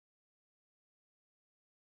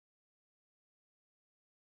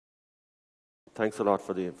thanks a lot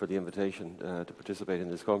for the invitation to participate in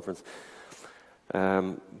this conference.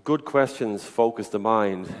 Good questions focus the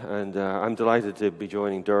mind, and I'm delighted to be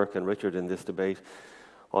joining Dirk and Richard in this debate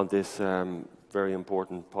on this very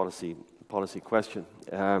important policy question.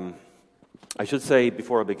 I should say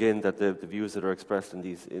before I begin that the views that are expressed in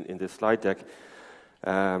this slide deck,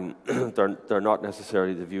 they're not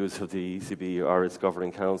necessarily the views of the ECB or its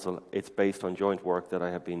governing council. It's based on joint work that I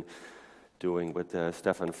have been doing with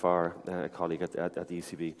Stefan Farr, a colleague at the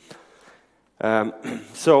ECB.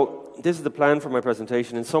 So this is the plan for my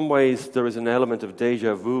presentation. In some ways, there is an element of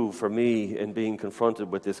déjà vu for me in being confronted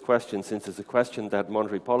with this question, since it's a question that the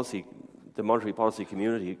monetary policy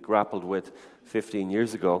community grappled with 15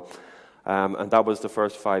 years ago. And that was the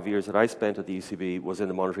first 5 years that I spent at the ECB was in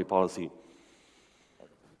the monetary policy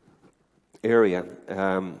area.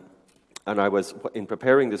 And I was, in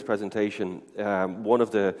preparing this presentation, one of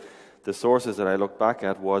the sources that I looked back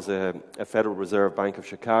at was a Federal Reserve Bank of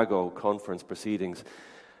Chicago conference proceedings,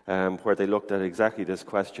 where they looked at exactly this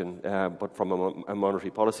question, but from a monetary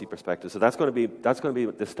policy perspective. So that's going to be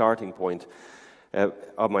the starting point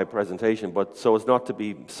of my presentation. But so as not to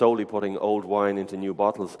be solely putting old wine into new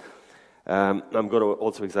bottles, I'm going to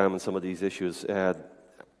also examine some of these issues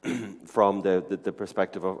from the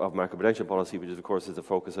perspective of macroprudential policy, which of course is the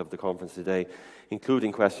focus of the conference today,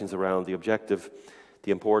 including questions around the objective, the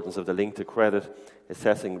importance of the link to credit,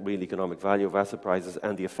 assessing real economic value of asset prices,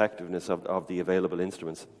 and the effectiveness of the available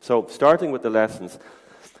instruments. So, starting with the lessons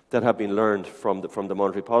that have been learned from the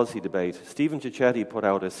monetary policy debate, Stephen Cicchetti put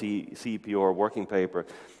out a CPR working paper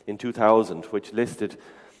in 2000, which listed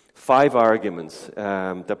 5 arguments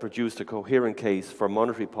that produced a coherent case for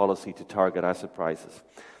monetary policy to target asset prices.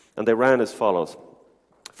 And they ran as follows.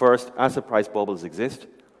 First, asset price bubbles exist.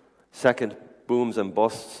 Second, booms and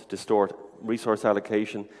busts distort resource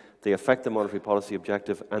allocation, they affect the monetary policy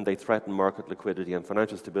objective, and they threaten market liquidity and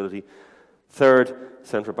financial stability. Third,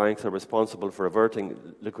 central banks are responsible for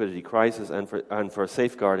averting liquidity crisis and for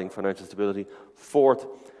safeguarding financial stability. Fourth,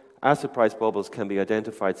 asset price bubbles can be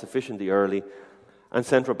identified sufficiently early, and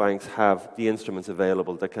central banks have the instruments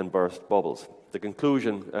available that can burst bubbles. The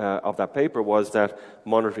conclusion of that paper was that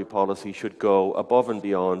monetary policy should go above and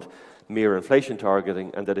beyond mere inflation targeting,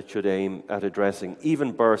 and that it should aim at addressing,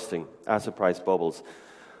 even bursting, asset price bubbles.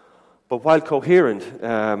 But while coherent,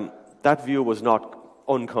 that view was not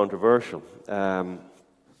uncontroversial.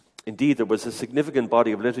 Indeed, there was a significant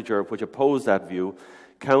body of literature which opposed that view,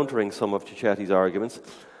 countering some of Cicchetti's arguments.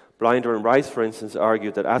 Blinder and Rice, for instance,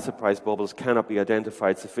 argued that asset price bubbles cannot be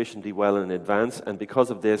identified sufficiently well in advance, and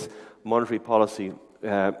because of this, monetary policy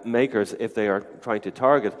makers, if they are trying to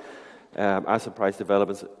target asset price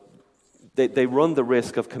developments, they run the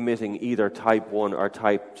risk of committing either type 1 or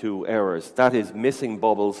type 2 errors. That is, missing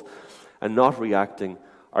bubbles and not reacting,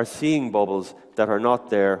 or seeing bubbles that are not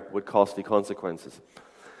there with costly consequences.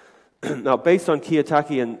 Now, based on a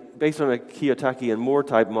Kiyotaki and Moore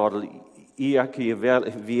type model,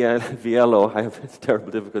 Viello, I have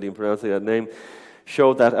terrible difficulty in pronouncing that name,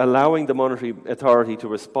 showed that allowing the monetary authority to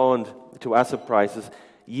respond to asset prices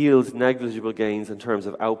yields negligible gains in terms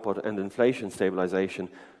of output and inflation stabilization,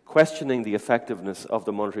 questioning the effectiveness of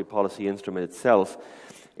the monetary policy instrument itself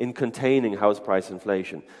in containing house price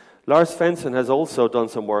inflation. Lars Svensson has also done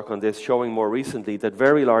some work on this, showing more recently that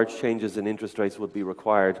very large changes in interest rates would be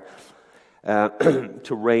required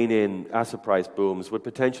to rein in asset price booms, with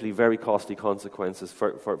potentially very costly consequences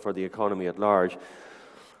for the economy at large.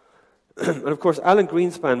 And of course, Alan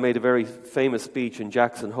Greenspan made a very famous speech in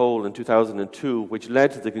Jackson Hole in 2002, which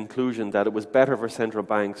led to the conclusion that it was better for central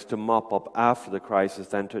banks to mop up after the crisis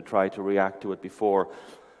than to try to react to it before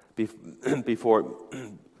the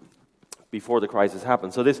crisis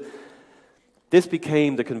happened. So this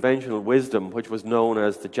became the conventional wisdom, which was known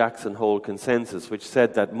as the Jackson Hole Consensus, which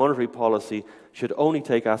said that monetary policy should only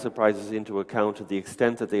take asset prices into account to the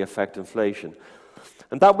extent that they affect inflation.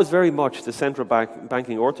 And that was very much the central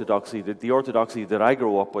banking orthodoxy, the orthodoxy that I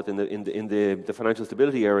grew up with in the financial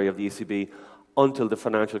stability area of the ECB until the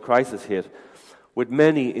financial crisis hit, with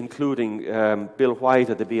many, including Bill White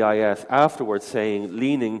at the BIS, afterwards saying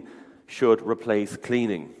leaning should replace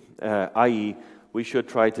cleaning, i.e. we should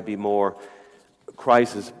try to be more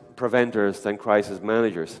crisis preventers than crisis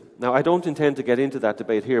managers. Now, I don't intend to get into that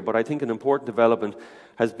debate here, but I think an important development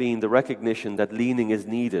has been the recognition that leaning is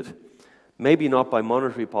needed. Maybe not by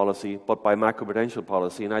monetary policy, but by macroprudential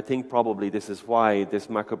policy. And I think probably this is why this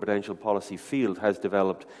macroprudential policy field has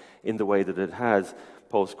developed in the way that it has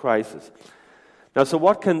post-crisis. Now, so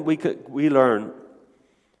what can we learn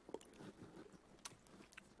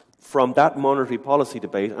from that monetary policy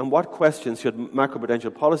debate, and what questions should macroprudential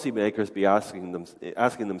policymakers be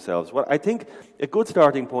asking themselves? Well, I think a good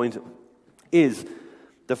starting point is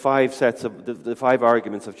the the five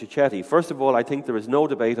arguments of Cicchetti. First of all, I think there is no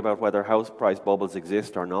debate about whether house price bubbles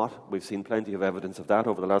exist or not. We've seen plenty of evidence of that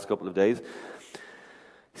over the last couple of days.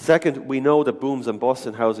 Second, we know that booms and busts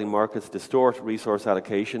in housing markets distort resource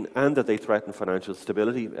allocation and that they threaten financial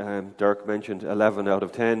stability. Dirk mentioned 11 out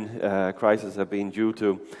of 10 crises have been due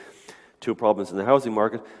to problems in the housing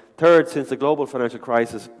market. Third, since the global financial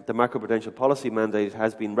crisis, the macroprudential policy mandate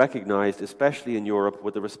has been recognized, especially in Europe,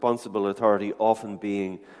 with the responsible authority often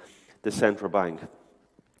being the central bank.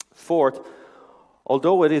 Fourth,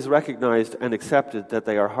 although it is recognized and accepted that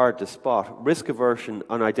they are hard to spot, risk aversion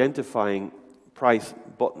on identifying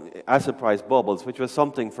asset price bubbles, which was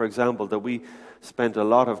something, for example, that we spent a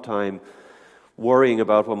lot of time worrying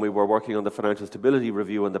about when we were working on the Financial Stability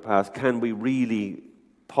Review in the past. Can we really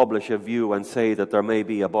publish a view and say that there may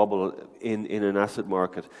be a bubble in an asset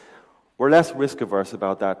market? We're less risk-averse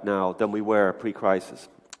about that now than we were pre-crisis.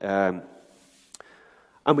 And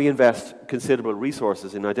we invest considerable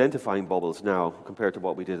resources in identifying bubbles now compared to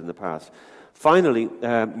what we did in the past. Finally,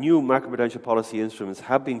 new macroprudential policy instruments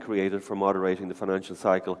have been created for moderating the financial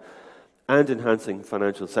cycle and enhancing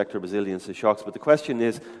financial sector resilience to shocks. But the question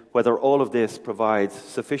is whether all of this provides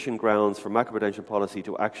sufficient grounds for macroprudential policy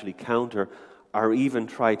to actually counter or even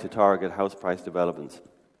try to target house price developments.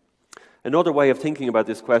 Another way of thinking about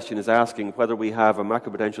this question is asking whether we have a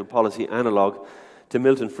macroprudential policy analogue to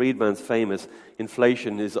Milton Friedman's famous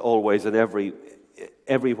inflation is always and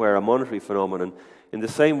everywhere a monetary phenomenon. In the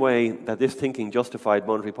same way that this thinking justified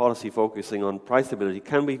monetary policy focusing on price stability,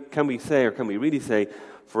 can we really say,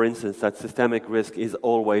 for instance, that systemic risk is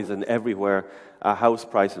always and everywhere a house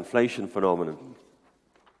price inflation phenomenon?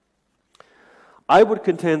 I would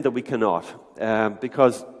contend that we cannot,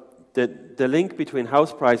 because the link between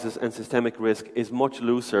house prices and systemic risk is much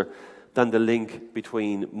looser than the link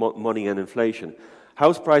between money and inflation.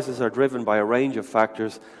 House prices are driven by a range of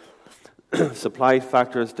factors, supply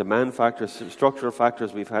factors, demand factors, structural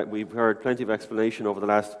factors. We've heard plenty of explanation over the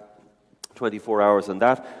last 24 hours on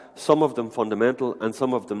that, some of them fundamental and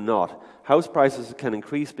some of them not. House prices can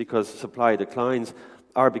increase because supply declines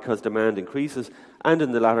or because demand increases, and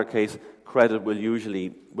in the latter case, credit will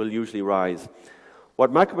usually rise.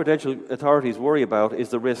 What macroprudential authorities worry about is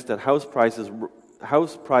the risk that house prices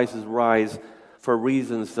rise for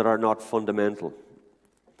reasons that are not fundamental.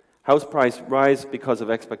 House price rise because of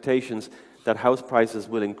expectations that house prices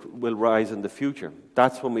will rise in the future.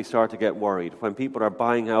 That's when we start to get worried. When people are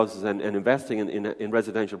buying houses and investing in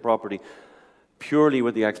residential property purely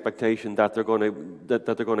with the expectation that they're going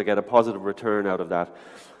to get a positive return out of that.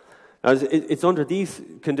 Now, it's under these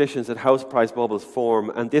conditions that house price bubbles form,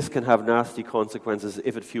 and this can have nasty consequences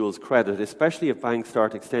if it fuels credit, especially if banks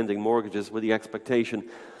start extending mortgages with the expectation,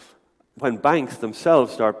 when banks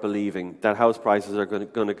themselves start believing that house prices are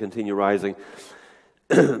going to continue rising,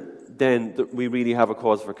 then we really have a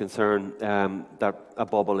cause for concern that a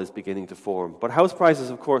bubble is beginning to form. But house prices,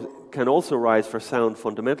 of course, can also rise for sound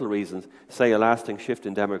fundamental reasons, say a lasting shift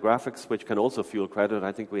in demographics, which can also fuel credit.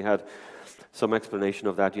 I think we had some explanation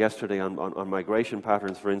of that yesterday on migration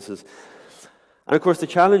patterns, for instance. And of course, the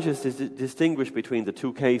challenge is to distinguish between the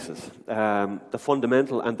two cases, the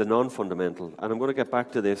fundamental and the non-fundamental. And I'm going to get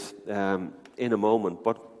back to this in a moment.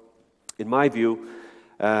 But in my view,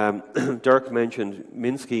 Dirk mentioned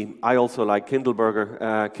Minsky. I also like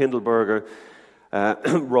Kindleberger. Kindleberger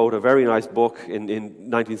wrote a very nice book in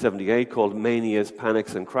 1978 called Manias,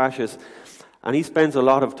 Panics and Crashes. And he spends a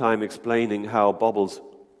lot of time explaining how bubbles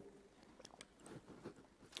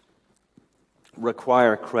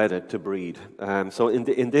require credit to breed. So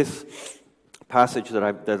in this passage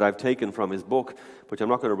that I've taken from his book, which I'm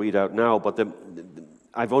not going to read out now, but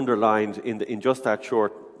I've underlined in just that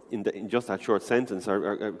short sentence,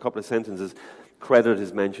 or a couple of sentences, credit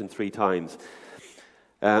is mentioned 3 times.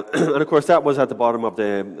 And of course that was at the bottom of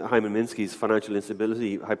the Hyman Minsky's financial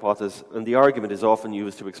instability hypothesis, and the argument is often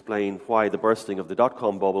used to explain why the bursting of the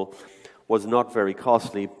dot-com bubble was not very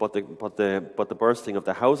costly, but the bursting of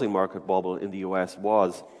the housing market bubble in the US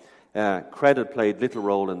was. Credit played little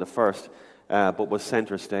role in the first, but was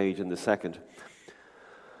center stage in the second.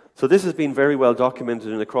 So this has been very well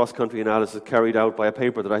documented in a cross-country analysis carried out by a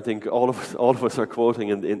paper that I think all of us are quoting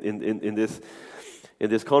in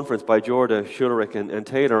this conference by Jorda, Schulrich and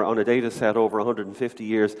Taylor on a data set over 150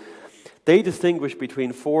 years. They distinguish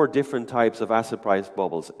between 4 different types of asset price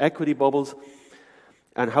bubbles: equity bubbles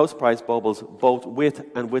and house price bubbles, both with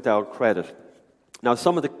and without credit. Now,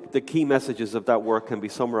 some of the key messages of that work can be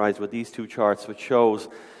summarized with these 2 charts, which shows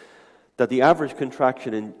that the average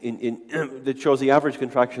contraction that shows the average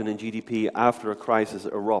contraction in GDP after a crisis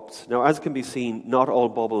erupts. Now, as can be seen, not all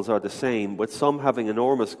bubbles are the same, with some having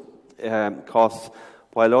enormous costs,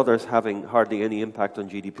 while others having hardly any impact on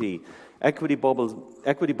GDP. Equity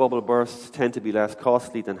bubble bursts tend to be less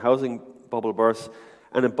costly than housing bubble bursts,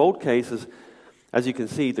 and in both cases, as you can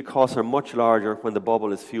see, the costs are much larger when the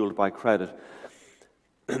bubble is fueled by credit.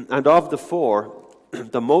 And of the four,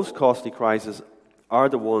 the most costly crises are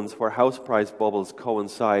the ones where house price bubbles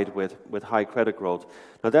coincide with high credit growth.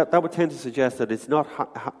 Now that would tend to suggest that it's not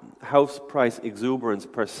house price exuberance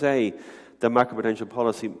per se that macroprudential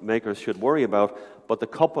policy makers should worry about, but the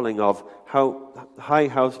coupling of high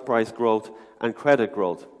house price growth and credit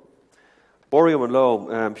growth. Borio and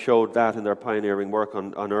Lowe showed that in their pioneering work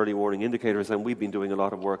on early warning indicators, and we've been doing a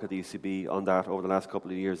lot of work at the ECB on that over the last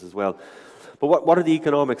couple of years as well. But what are the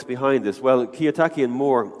economics behind this? Well, Kiyotaki and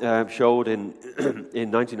Moore showed in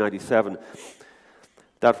 1997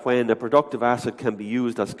 that when a productive asset can be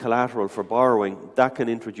used as collateral for borrowing, that can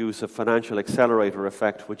introduce a financial accelerator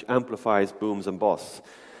effect which amplifies booms and busts.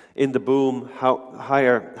 In the boom,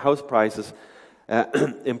 higher house prices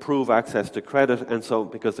improve access to credit, and so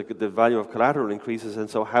because the value of collateral increases, and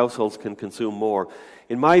so households can consume more.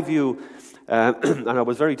 In my view, and I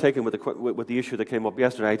was very taken with the issue that came up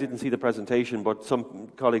yesterday. I didn't see the presentation, but some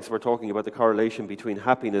colleagues were talking about the correlation between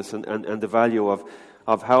happiness and the value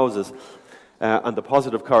of houses, and the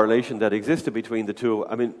positive correlation that existed between the two.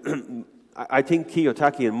 I mean, I think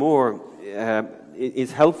Kiyotaki and Moore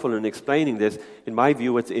is helpful in explaining this. In my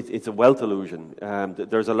view, it's a wealth illusion.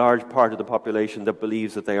 There's a large part of the population that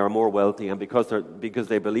believes that they are more wealthy, and because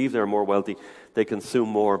they believe they're more wealthy, they consume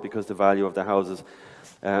more because the value of the houses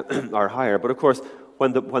are higher. But of course,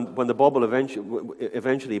 when the bubble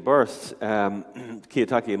eventually bursts,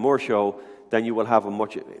 Kiyotaki and Moore show, then you will have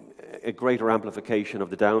a greater amplification of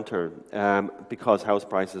the downturn because house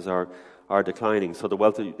prices are declining. So the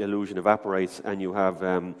wealth illusion evaporates, and you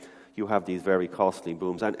have these very costly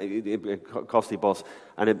booms and costly busts.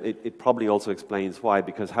 And it probably also explains why,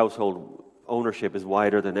 because household ownership is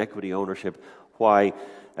wider than equity ownership, why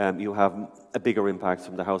you have a bigger impact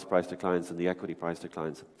from the house price declines than the equity price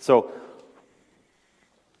declines. So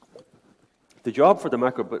the job for the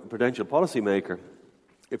macroprudential policymaker,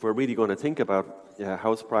 if we're really going to think about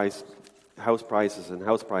house prices and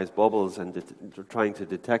house price bubbles and trying to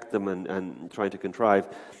detect them and trying to contrive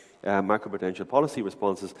macroprudential policy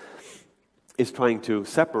responses, is trying to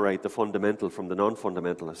separate the fundamental from the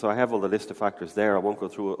non-fundamental. So I have all the list of factors there. I won't go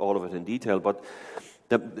through all of it in detail, but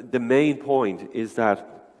the main point is that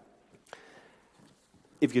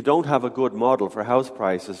if you don't have a good model for house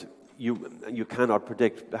prices, you cannot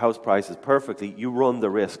predict house prices perfectly. You run the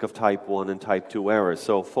risk of type 1 and type 2 errors.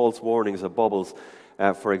 So false warnings of bubbles,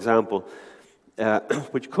 for example,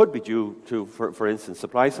 which could be due to, for instance,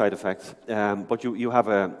 supply-side effects, but you have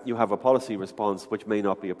a policy response which may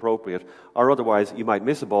not be appropriate, or otherwise you might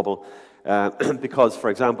miss a bubble because, for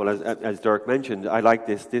example, as Dirk mentioned, I like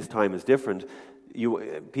this time is different.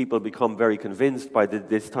 People become very convinced by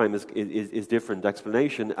this time is different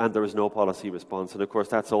explanation, and there is no policy response. And of course,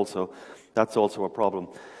 that's also a problem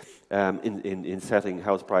in setting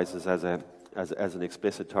house prices as an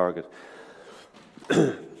explicit target.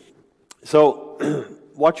 So,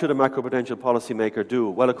 what should a macroprudential policymaker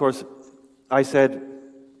do? Well, of course, I said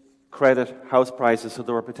credit, house prices, so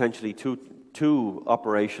there are potentially two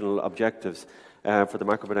operational objectives for the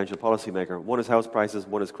macroprudential policymaker. One is house prices,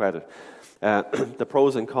 one is credit. The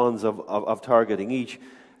pros and cons of targeting each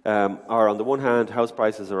are, on the one hand, house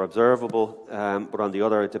prices are observable, but on the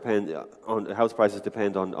other, house prices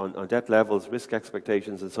depend on debt levels, risk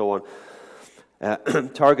expectations, and so on.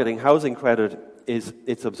 Targeting housing credit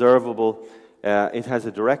it's observable. It has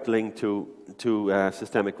a direct link to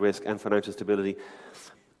systemic risk and financial stability.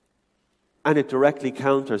 And it directly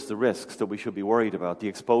counters the risks that we should be worried about, the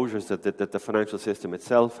exposures that the financial system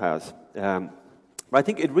itself has. I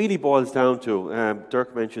think it really boils down to,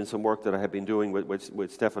 Dirk mentioned some work that I have been doing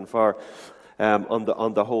with Stefan Farr on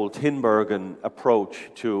the whole Tinbergen approach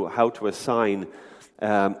to how to assign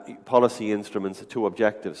policy instruments to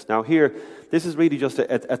objectives. Now here, this is really just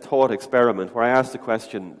a thought experiment where I asked the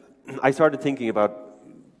question, I started thinking about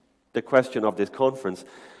the question of this conference,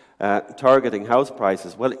 targeting house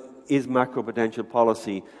prices. Well, is macroprudential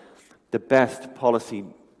policy the best policy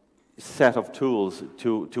set of tools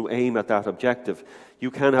to aim at that objective? You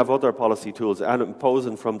can have other policy tools. Adam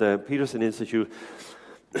Posen from the Peterson Institute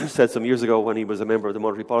said some years ago when he was a member of the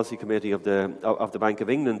Monetary Policy Committee of the Bank of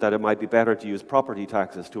England that it might be better to use property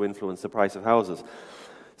taxes to influence the price of houses.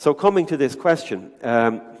 So coming to this question,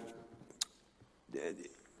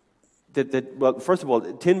 well, first of all,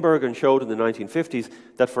 Tinbergen showed in the 1950s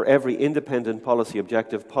that for every independent policy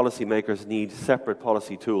objective, policymakers need separate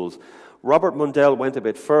policy tools. Robert Mundell went a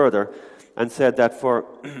bit further and said that for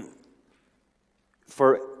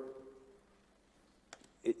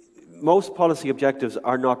most policy objectives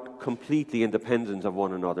are not completely independent of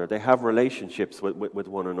one another. They have relationships with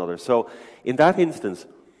one another. So in that instance,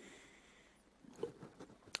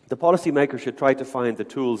 the policymaker should try to find the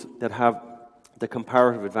tools that have the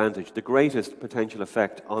comparative advantage, the greatest potential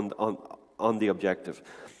effect on the objective.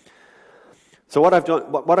 So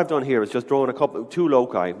what I've done here is just drawn two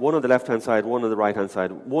loci, one on the left-hand side, one on the right-hand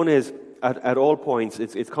side. One is, at all points,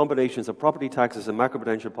 it's combinations of property taxes and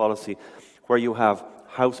macroprudential policy where you have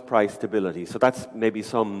house price stability. So that's maybe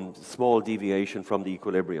some small deviation from the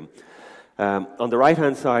equilibrium. On the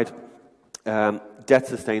right-hand side, debt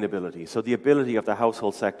sustainability. So the ability of the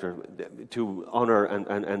household sector to honour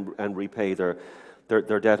and repay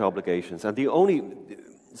their debt obligations. And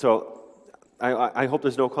I hope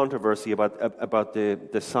there's no controversy about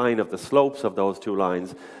the sign of the slopes of those two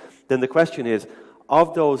lines. Then the question is,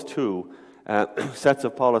 of those two sets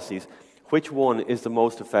of policies, which one is the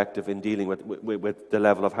most effective in dealing with the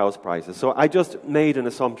level of house prices? So I just made an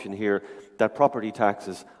assumption here that property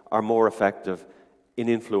taxes are more effective in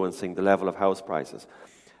influencing the level of house prices.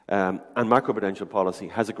 And macroprudential policy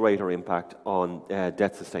has a greater impact on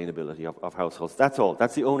debt sustainability of households. That's all.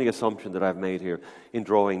 That's the only assumption that I've made here in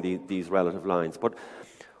drawing these relative lines. But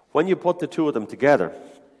when you put the two of them together,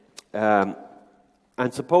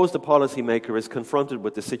 and suppose the policymaker is confronted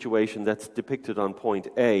with the situation that's depicted on point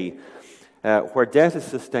A, where debt is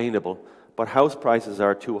sustainable, but house prices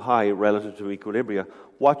are too high relative to equilibria,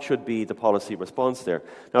 what should be the policy response there?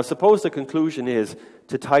 Now, suppose the conclusion is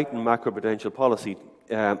to tighten macroprudential policy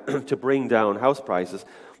to bring down house prices.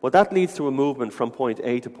 Well, that leads to a movement from point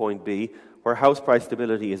A to point B, where house price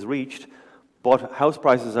stability is reached, but house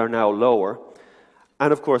prices are now lower.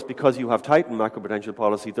 And of course, because you have tightened macroprudential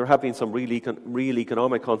policy, there have been some real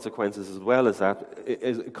economic consequences as well as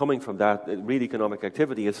that. Coming from that, real economic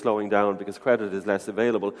activity is slowing down because credit is less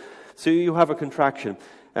available. So you have a contraction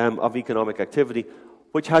of economic activity,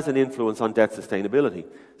 which has an influence on debt sustainability.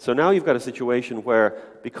 So now you've got a situation where,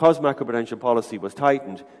 because macroprudential policy was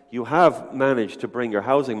tightened, you have managed to bring your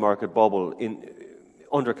housing market bubble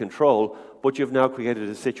under control, but you've now created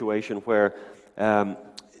a situation where the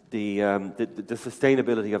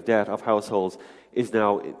sustainability of debt of households is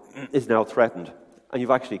now threatened, and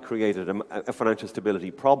you've actually created a financial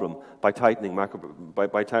stability problem by tightening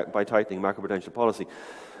macroprudential policy.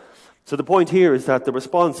 So the point here is that the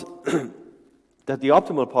response, that the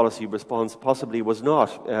optimal policy response possibly was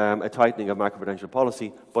not a tightening of macroprudential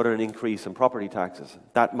policy, but an increase in property taxes.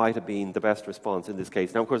 That might have been the best response in this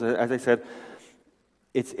case. Now, of course, as I said,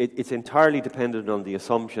 it's entirely dependent on the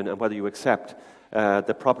assumption and whether you accept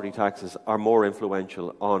that property taxes are more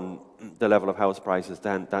influential on the level of house prices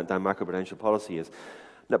than macroprudential policy is.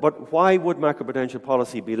 But why would macroprudential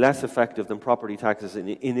policy be less effective than property taxes in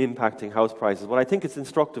impacting house prices? Well, I think it's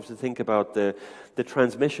instructive to think about the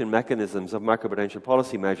transmission mechanisms of macroprudential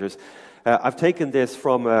policy measures. I've taken this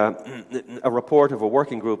from a report of a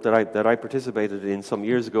working group that I participated in some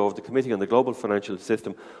years ago of the Committee on the Global Financial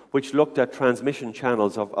System, which looked at transmission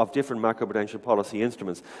channels of different macroprudential policy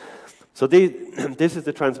instruments. So this is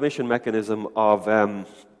the transmission mechanism of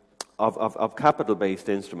capital-based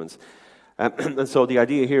instruments. And so the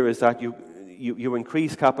idea here is that you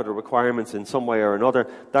increase capital requirements in some way or another.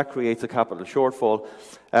 That creates a capital shortfall,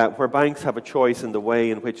 where banks have a choice in the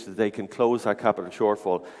way in which they can close that capital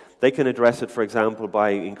shortfall. They can address it, for example, by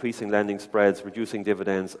increasing lending spreads, reducing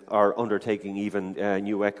dividends, or undertaking even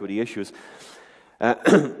new equity issues.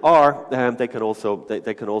 Or they can also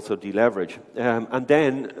deleverage. And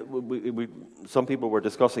then some people were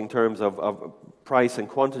discussing terms of price and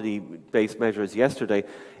quantity-based measures yesterday.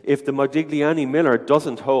 If the Modigliani-Miller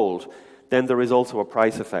doesn't hold, then there is also a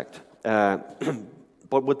price effect. But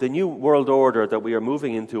with the new world order that we are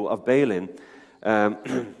moving into of bail-in,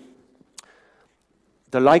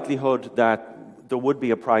 the likelihood that there would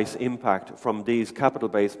be a price impact from these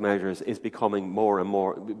capital-based measures is becoming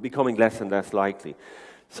less and less likely.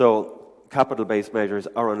 So capital-based measures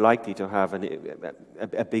are unlikely to have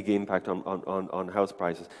a big impact on house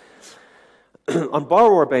prices. On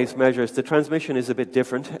borrower-based measures, the transmission is a bit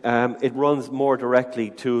different. It runs more directly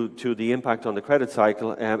to the impact on the credit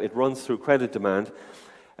cycle. It runs through credit demand.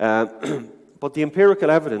 But the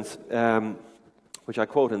empirical evidence, which I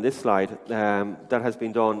quote in this slide, that has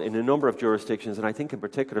been done in a number of jurisdictions, and I think in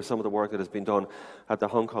particular some of the work that has been done at the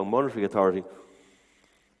Hong Kong Monetary Authority,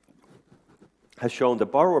 has shown that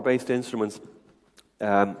borrower-based instruments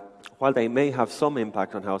while they may have some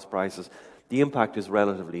impact on house prices, the impact is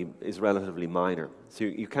relatively minor. So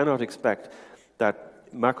you cannot expect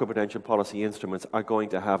that macroprudential policy instruments are going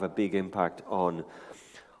to have a big impact on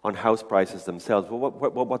house prices themselves.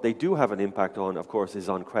 But what they do have an impact on, of course, is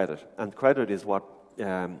on credit. And credit is what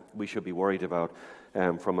we should be worried about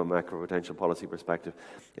from a macroprudential policy perspective,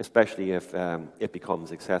 especially if it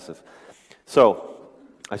becomes excessive. So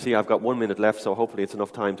I see I've got 1 minute left, so hopefully it's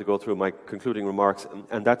enough time to go through my concluding remarks.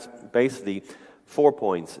 And that's basically 4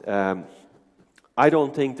 points. I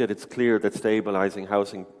don't think that it's clear that stabilizing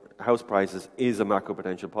house prices is a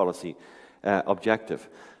macroprudential policy objective.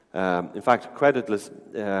 In fact, creditless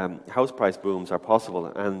house price booms are possible,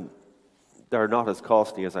 and they're not as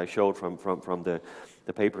costly as I showed from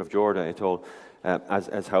the paper of Jorda et al.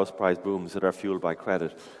 As house price booms that are fueled by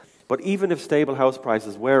credit. But even if stable house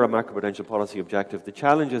prices were a macroprudential policy objective, the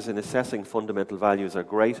challenges in assessing fundamental values are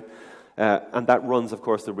great, and that runs, of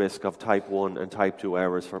course, the risk of type 1 and type 2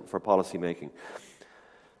 errors for policy making.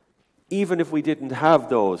 Even if we didn't have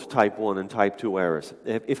those type 1 and type 2 errors,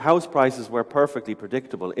 if house prices were perfectly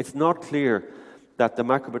predictable, it's not clear that the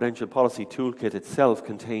macroprudential policy toolkit itself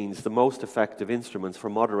contains the most effective instruments for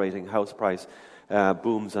moderating house price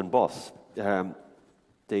booms and busts.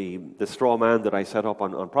 The straw man that I set up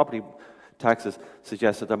on property taxes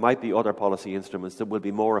suggests that there might be other policy instruments that will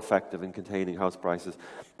be more effective in containing house prices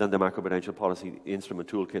than the macroprudential policy instrument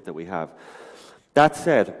toolkit that we have. That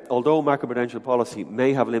said, although macroprudential policy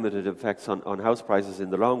may have limited effects on house prices in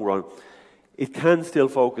the long run, it can still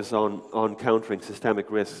focus on countering systemic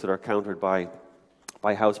risks that are countered by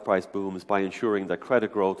house price booms by ensuring that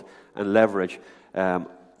credit growth and leverage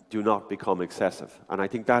do not become excessive. And I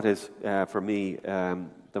think that is, for me,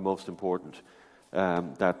 the most important,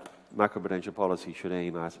 that macroprudential policy should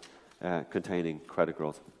aim at containing credit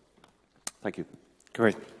growth. Thank you.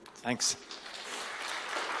 Great. Thanks.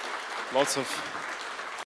 Lots of